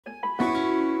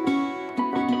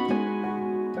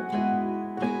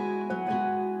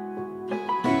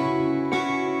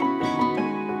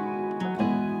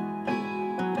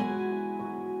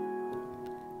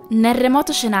Nel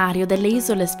remoto scenario delle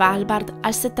isole Svalbard,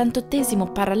 al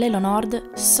 78° parallelo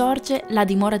nord, sorge la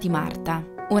dimora di Marta,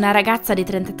 una ragazza di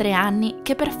 33 anni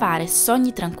che per fare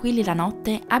sogni tranquilli la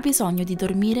notte ha bisogno di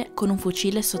dormire con un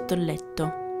fucile sotto il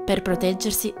letto, per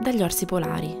proteggersi dagli orsi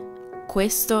polari.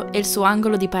 Questo è il suo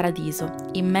angolo di paradiso,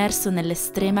 immerso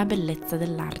nell'estrema bellezza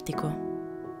dell'Artico.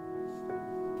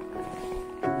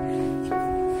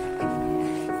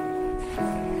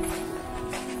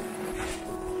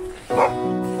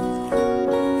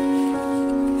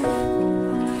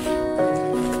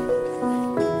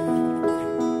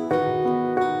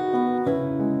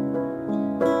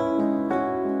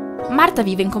 Marta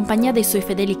vive in compagnia dei suoi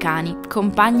fedeli cani,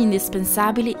 compagni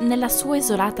indispensabili nella sua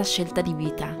isolata scelta di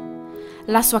vita.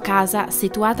 La sua casa,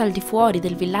 situata al di fuori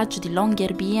del villaggio di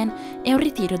Longyearbyen, è un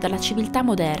ritiro dalla civiltà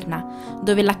moderna,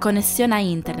 dove la connessione a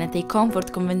internet e i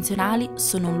comfort convenzionali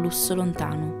sono un lusso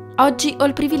lontano. Oggi ho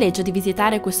il privilegio di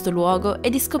visitare questo luogo e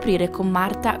di scoprire con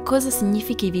Marta cosa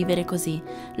significhi vivere così,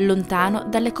 lontano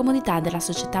dalle comodità della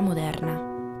società moderna.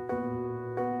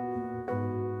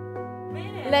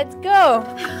 Let's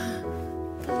go!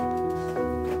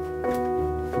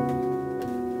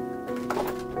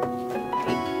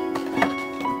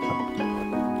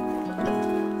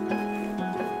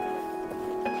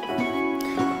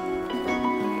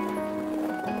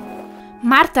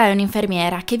 Marta è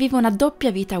un'infermiera che vive una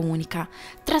doppia vita unica.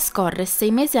 Trascorre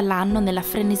 6 mesi all'anno nella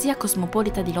frenesia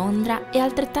cosmopolita di Londra e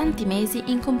altrettanti mesi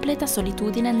in completa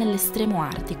solitudine nell'estremo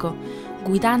artico,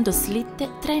 guidando slitte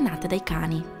trainate dai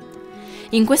cani.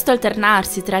 In questo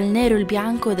alternarsi tra il nero e il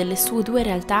bianco delle sue due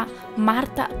realtà,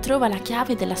 Marta trova la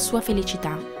chiave della sua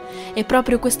felicità. È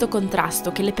proprio questo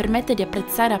contrasto che le permette di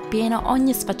apprezzare appieno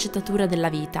ogni sfaccettatura della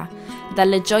vita,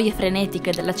 dalle gioie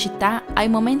frenetiche della città ai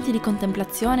momenti di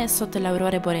contemplazione sotto le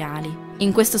aurore boreali.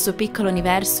 In questo suo piccolo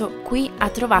universo, qui ha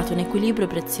trovato un equilibrio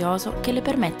prezioso che le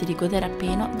permette di godere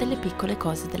appieno delle piccole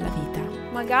cose della vita.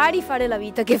 Magari fare la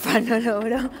vita che fanno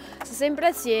loro. Sono sempre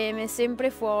assieme, sempre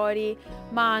fuori,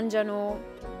 mangiano,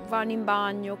 vanno in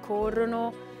bagno,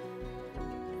 corrono,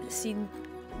 si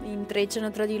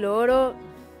intrecciano tra di loro.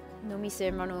 Non mi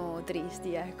sembrano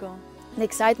tristi, ecco.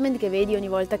 L'excitement che vedi ogni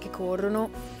volta che corrono,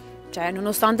 cioè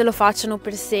nonostante lo facciano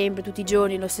per sempre, tutti i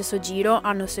giorni, lo stesso giro,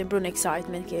 hanno sempre un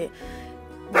excitement che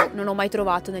non ho mai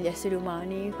trovato negli esseri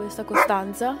umani, questa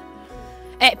costanza.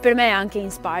 E per me è anche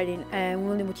inspiring, è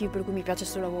uno dei motivi per cui mi piace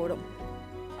questo lavoro.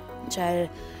 Cioè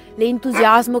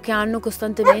l'entusiasmo che hanno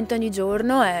costantemente ogni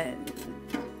giorno,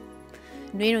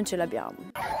 noi non ce l'abbiamo.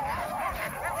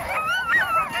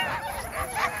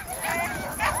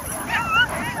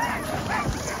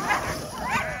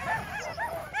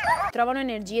 Trovano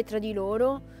energie tra di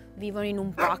loro, vivono in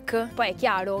un pack. Poi è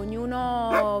chiaro,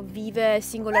 ognuno vive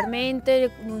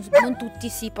singolarmente, non tutti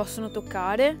si possono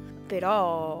toccare,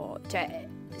 però cioè,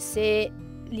 se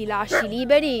li lasci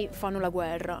liberi fanno la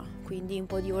guerra, quindi un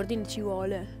po' di ordine ci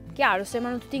vuole. Chiaro,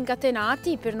 sembrano tutti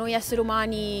incatenati, per noi esseri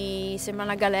umani sembra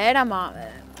una galera, ma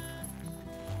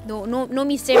non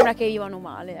mi sembra che vivano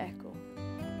male, ecco.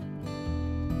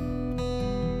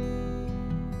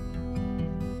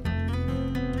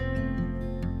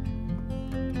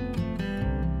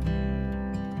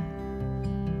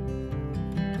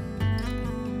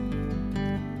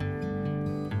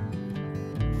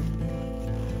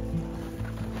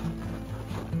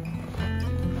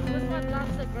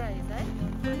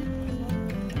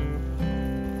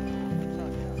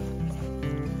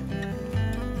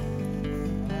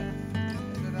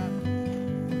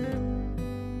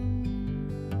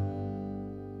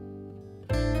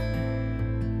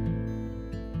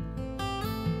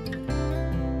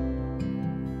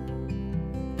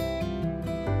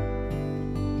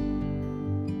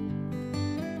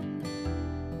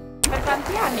 Per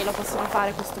quanti anni lo possono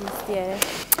fare questo mestiere?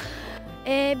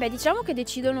 Diciamo che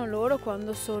decidono loro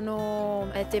quando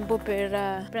è tempo per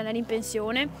andare in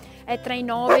pensione, è tra i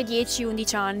 9, 10 e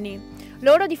 11 anni.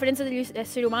 Loro, a differenza degli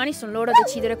esseri umani, sono loro a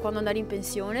decidere quando andare in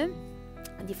pensione,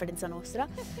 a differenza nostra.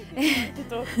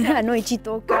 A noi ci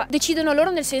tocca. Decidono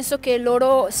loro nel senso che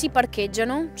loro si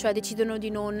parcheggiano, cioè decidono di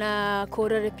non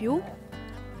correre più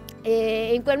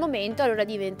e in quel momento allora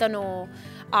diventano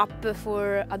up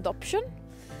for adoption.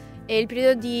 E il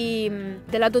periodo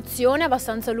dell'adozione è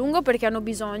abbastanza lungo perché hanno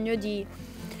bisogno di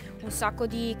un sacco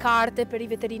di carte per i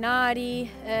veterinari,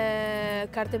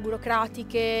 carte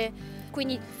burocratiche,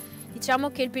 quindi diciamo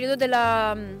che il periodo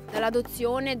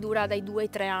dell'adozione dura dai 2 ai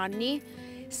 3 anni.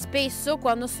 Spesso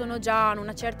quando hanno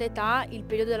una certa età il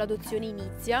periodo dell'adozione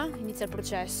inizia il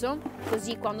processo,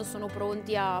 così quando sono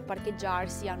pronti a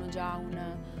parcheggiarsi hanno già un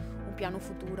piano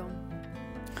futuro.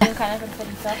 Hai un cane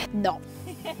preferito? No.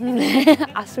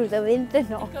 Assolutamente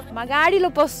no. Magari lo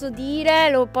posso dire,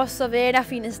 lo posso avere a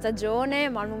fine stagione,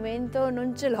 ma al momento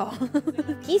non ce l'ho.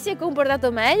 Chi si è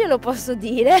comportato meglio lo posso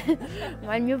dire,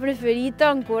 ma il mio preferito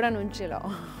ancora non ce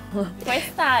l'ho.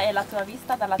 Questa è la tua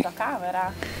vista dalla tua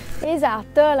camera.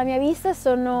 Esatto, la mia vista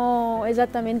sono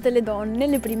esattamente le donne,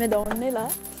 le prime donne là.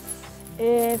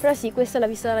 Però sì, questa è la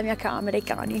vista dalla mia camera, i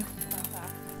cani.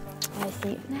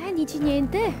 Sì. Dici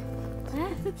niente?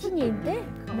 Dici niente?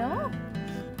 No?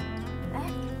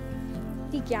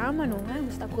 Ti chiamano,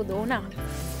 questa codona.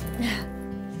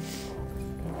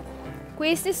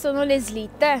 Queste sono le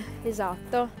slitte,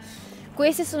 esatto.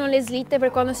 Queste sono le slitte per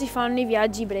quando si fanno i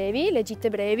viaggi brevi, le gite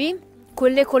brevi.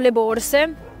 Quelle con le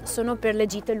borse sono per le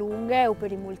gite lunghe o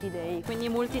per i multi-day. Quindi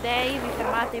multi-day, vi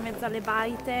fermate in mezzo alle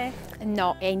baite?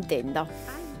 No, è in tenda.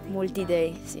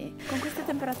 Multi-day, sì. Con queste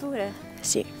temperature?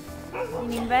 Sì.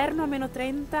 In inverno a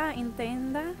 -30 in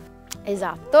tenda?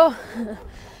 Esatto.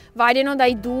 Variano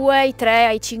dai 2 ai 3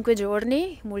 ai 5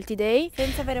 giorni, multi-day.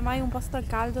 Senza avere mai un posto al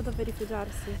caldo dove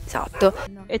rifugiarsi? Esatto.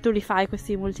 No. E tu li fai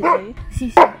questi multi-day?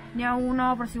 Sì, ne ho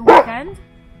uno prossimo weekend.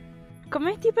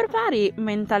 Come ti prepari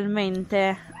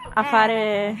mentalmente a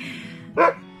fare...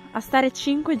 a stare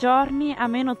 5 giorni a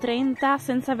 -30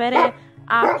 senza avere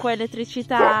acqua,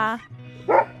 elettricità?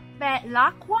 Beh,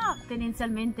 l'acqua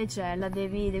tendenzialmente c'è,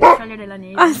 devi sciogliere la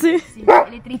neve. Ah sì? Sì.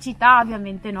 Elettricità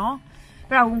ovviamente no,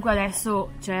 però comunque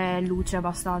adesso c'è luce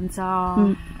abbastanza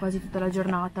quasi tutta la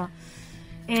giornata.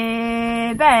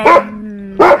 E beh,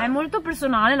 è molto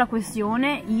personale la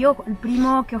questione. Io il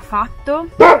primo che ho fatto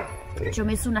ci ho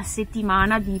messo una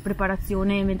settimana di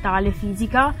preparazione mentale e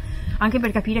fisica, anche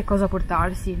per capire cosa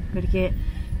portarsi,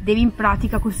 perché devi in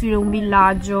pratica costruire un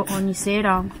villaggio ogni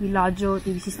sera, villaggio,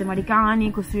 devi sistemare i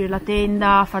cani, costruire la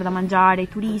tenda, far da mangiare ai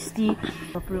turisti,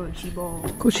 proprio il cibo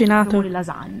cucinato, le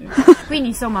lasagne. Quindi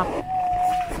insomma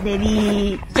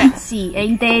devi, sì, è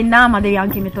in tenda, ma devi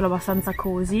anche metterlo abbastanza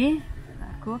così,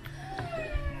 ecco.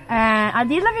 A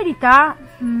dir la verità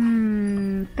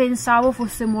pensavo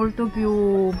fosse molto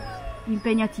più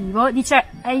impegnativo.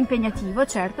 È impegnativo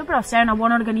certo, però se hai una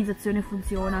buona organizzazione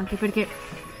funziona, anche perché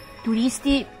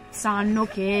turisti sanno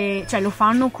che, cioè lo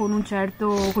fanno con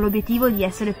con l'obiettivo di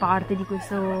essere parte di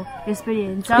questa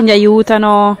esperienza. Quindi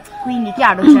aiutano. Quindi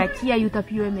chiaro, c'è chi aiuta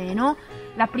più e meno.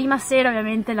 La prima sera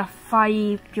ovviamente la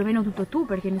fai più o meno tutto tu,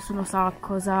 perché nessuno sa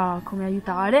come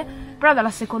aiutare, però dalla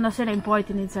seconda sera in poi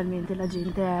tendenzialmente la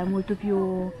gente è molto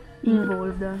più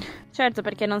involved. Certo,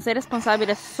 perché non sei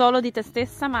responsabile solo di te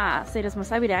stessa, ma sei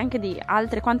responsabile anche di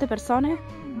altre quante persone?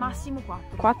 Massimo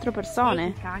 4. 4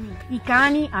 persone? I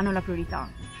cani hanno la priorità.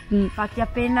 Infatti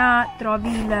appena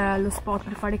trovi lo spot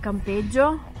per fare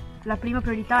campeggio, la prima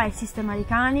priorità è sistemare i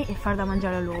cani e far da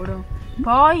mangiare a loro.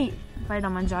 Poi fai da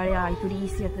mangiare ai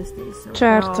turisti e a te stesso.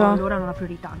 Certo. Però loro hanno la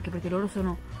priorità, anche perché loro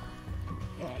sono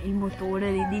il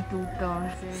motore di tutto.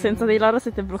 Senza di loro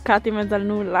siete bloccati in mezzo al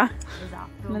nulla.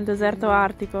 Esatto. Nel deserto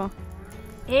artico.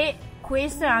 E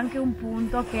questo è anche un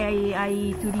punto che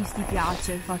ai turisti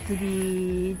piace, il fatto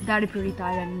di dare priorità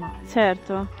agli animali.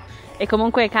 Certo. E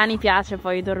comunque ai cani piace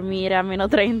poi dormire a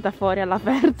 -30 fuori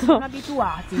all'aperto. Sono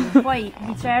abituati. Poi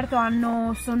di certo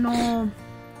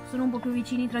sono un po' più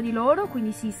vicini tra di loro,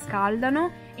 quindi si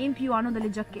scaldano, e in più hanno delle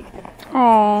giacchette.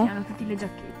 Oh, Hanno tutte le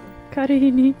giacchette.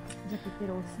 carini. Giacchette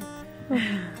rosse.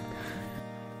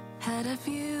 Had a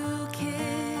few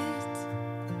kids,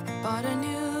 bought a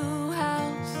new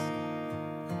house,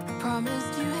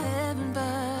 promised you heaven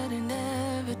but it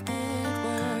never did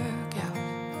work out.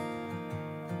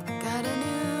 Got a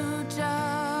new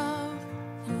job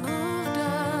and moved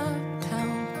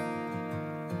uptown.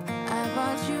 I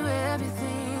bought you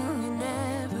everything you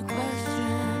never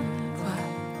questioned why.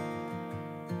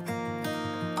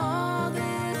 All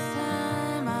this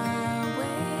time I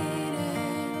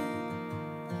waited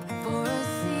for a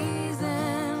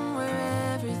season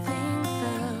where everything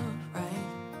felt right.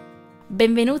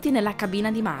 Benvenuti nella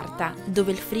cabina di Marta,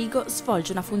 dove il frigo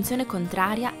svolge una funzione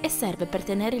contraria e serve per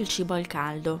tenere il cibo al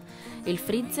caldo. Il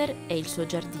freezer è il suo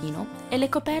giardino e le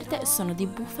coperte sono di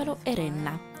bufalo e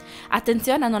renna.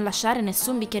 Attenzione a non lasciare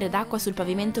nessun bicchiere d'acqua sul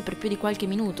pavimento per più di qualche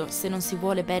minuto se non si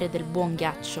vuole bere del buon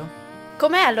ghiaccio.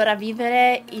 Com'è allora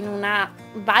vivere in una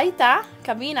baita?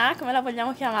 Cabina? Come la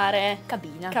vogliamo chiamare?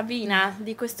 Cabina. Cabina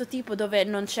di questo tipo, dove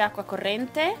non c'è acqua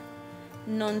corrente,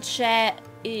 non c'è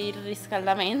il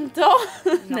riscaldamento,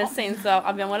 nel senso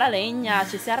abbiamo la legna,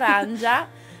 ci si arrangia.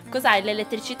 Cos'hai?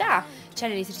 L'elettricità? C'è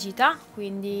l'elettricità,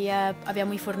 quindi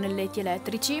abbiamo i fornelletti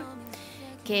elettrici,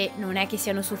 che non è che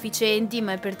siano sufficienti,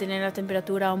 ma è per tenere la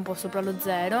temperatura un po' sopra lo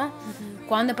zero.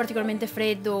 Quando è particolarmente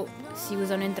freddo si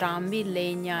usano entrambi,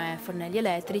 legna e fornelli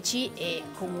elettrici, e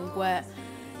comunque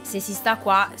se si sta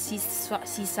qua si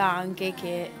sa anche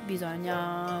che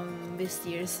bisogna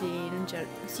vestirsi,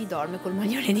 si dorme col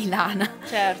maglione di lana.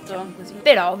 Certo. Diciamo così.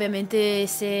 Però ovviamente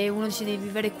se uno decide di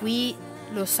vivere qui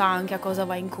lo sa anche a cosa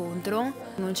va incontro.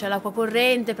 Non c'è l'acqua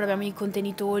corrente, però abbiamo i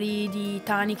contenitori di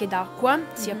taniche d'acqua,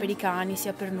 sia per i cani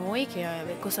sia per noi, che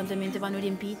costantemente vanno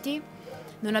riempiti.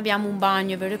 Non abbiamo un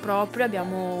bagno vero e proprio,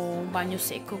 abbiamo un bagno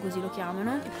secco, così lo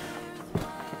chiamano.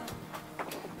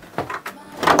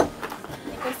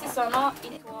 E questi sono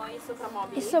i tuoi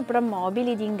soprammobili? I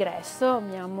soprammobili d'ingresso,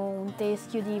 abbiamo un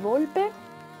teschio di volpe,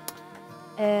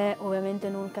 ovviamente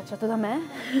non cacciato da me,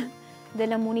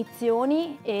 delle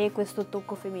munizioni e questo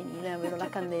tocco femminile, ovvero la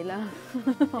candela.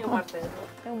 E un martello.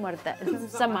 È un martello, non si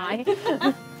sa mai.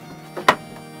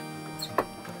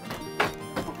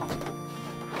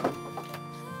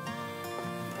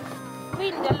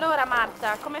 Quindi allora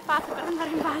Marta, come fate per andare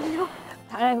in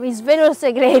bagno? Vi svelo il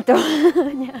segreto.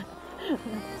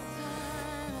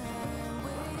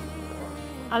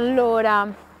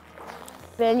 Allora,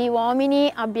 per gli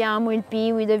uomini abbiamo il P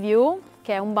with a view,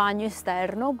 che è un bagno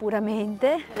esterno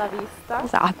puramente. La vista?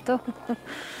 Esatto.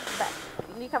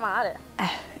 Beh, mica male.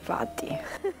 Infatti,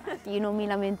 io non mi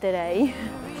lamenterei.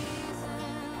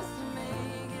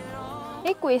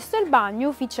 E questo è il bagno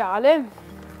ufficiale.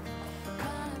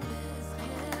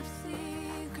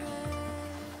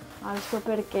 Ha il suo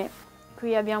perché.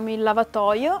 Qui abbiamo il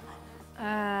lavatoio,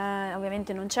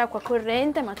 ovviamente non c'è acqua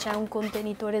corrente ma c'è un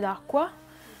contenitore d'acqua,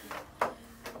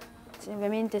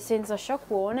 ovviamente senza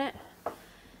sciacquone.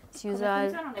 Si Come usa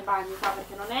funzionano i bagni qua?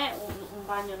 Perché non è un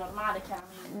bagno normale,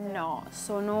 chiaramente. No,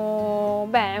 sono...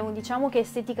 beh, diciamo che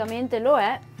esteticamente lo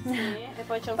è. Sì, e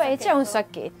poi c'è un Poi sacchetto. c'è un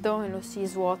sacchetto e lo si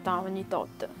svuota ogni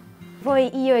tot.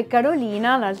 Poi io e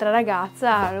Carolina, l'altra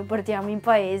ragazza, lo portiamo in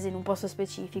paese, in un posto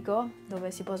specifico, dove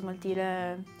si può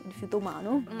smaltire il rifiuto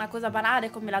umano. Una cosa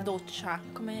banale come la doccia,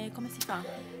 come si fa?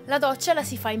 La doccia la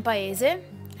si fa in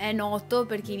paese. È noto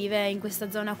per chi vive in questa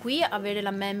zona qui avere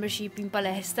la membership in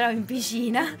palestra o in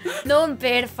piscina, non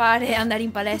per fare andare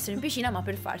in palestra o in piscina, ma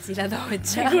per farsi la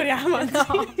doccia. Figuriamoci. No,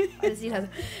 farsi la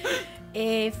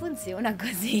e funziona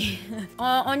così.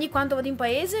 Ogni quanto vado in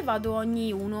paese vado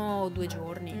ogni 1 o 2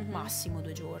 giorni, massimo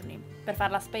 2 giorni. Per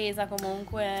fare la spesa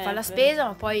comunque. Fa la spesa,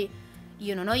 ma poi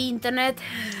io non ho internet.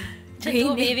 Cioè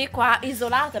tu vivi qua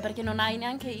isolata perché non hai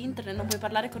neanche internet, non puoi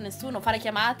parlare con nessuno, fare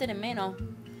chiamate nemmeno.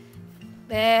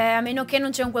 A meno che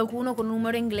non c'è un qualcuno con un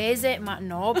numero inglese, ma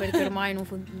no, perché ormai non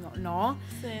funziona. No.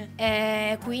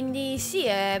 Sì. Quindi sì,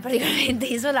 è praticamente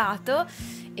isolato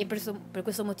e per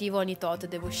questo motivo ogni tot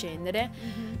devo scendere.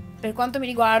 Per quanto mi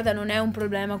riguarda non è un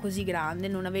problema così grande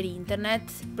non avere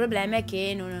internet, il problema è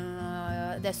che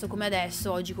adesso come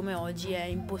adesso, oggi come oggi, è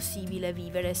impossibile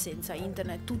vivere senza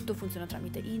internet, tutto funziona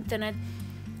tramite internet.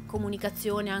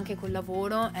 Comunicazione anche col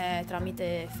lavoro è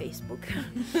tramite Facebook,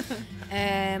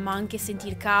 ma anche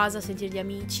sentire casa, sentire gli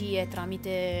amici è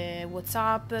tramite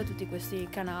WhatsApp, tutti questi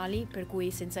canali, per cui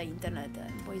senza internet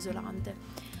è un po' isolante.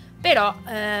 Però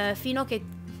fino a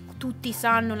che tutti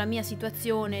sanno la mia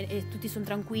situazione e tutti sono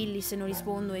tranquilli se non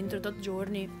rispondo entro 8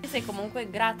 giorni. Sei comunque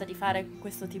grata di fare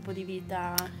questo tipo di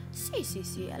vita? Sì,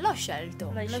 l'ho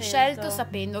scelto. L'hai L'ho scelto scelto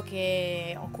sapendo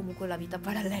che ho comunque la vita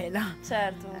parallela.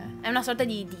 Certo. È una sorta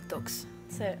di detox.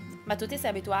 Sì. Ma tu ti sei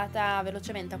abituata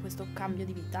velocemente a questo cambio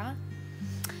di vita?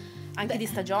 Anche di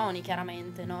stagioni,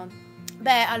 chiaramente, no?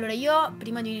 Beh, allora io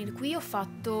prima di venire qui ho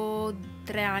fatto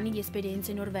 3 anni di esperienza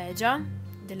in Norvegia,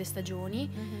 delle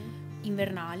stagioni.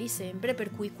 Invernali sempre, per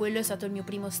cui quello è stato il mio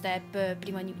primo step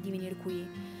prima di venire qui.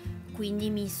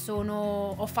 Quindi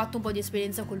ho fatto un po' di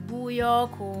esperienza col buio,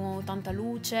 con tanta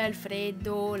luce, il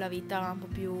freddo, la vita un po'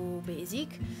 più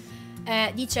basic.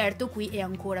 Di certo qui è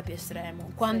ancora più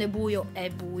estremo. Quando è buio,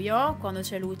 quando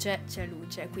c'è luce,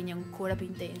 quindi è ancora più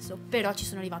intenso. Però ci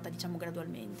sono arrivata, diciamo,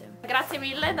 gradualmente. Grazie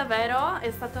mille, davvero,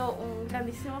 è stato un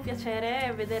grandissimo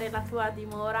piacere vedere la tua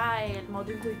dimora e il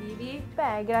modo in cui vivi.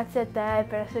 Beh, grazie a te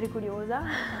per essere curiosa.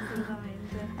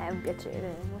 Assolutamente. È un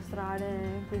piacere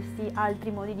mostrare questi altri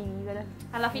modi di vivere.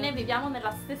 Alla fine viviamo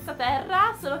nella stessa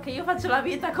terra, solo che io faccio la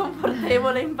vita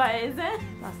confortevole in paese.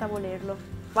 Basta volerlo.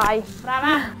 Vai.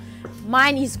 Brava!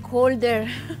 Mine is colder.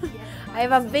 I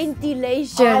have a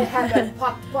ventilation. I have a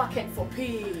hot pocket for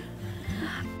pee.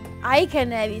 I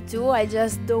can have it too. I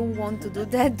just don't want to do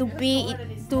that to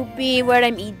pee where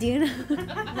I'm eating.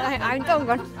 I don't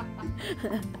want.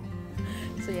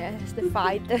 So yeah, it's the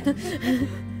fight.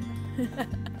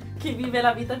 Chi vive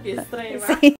la vita più estrema. Sì.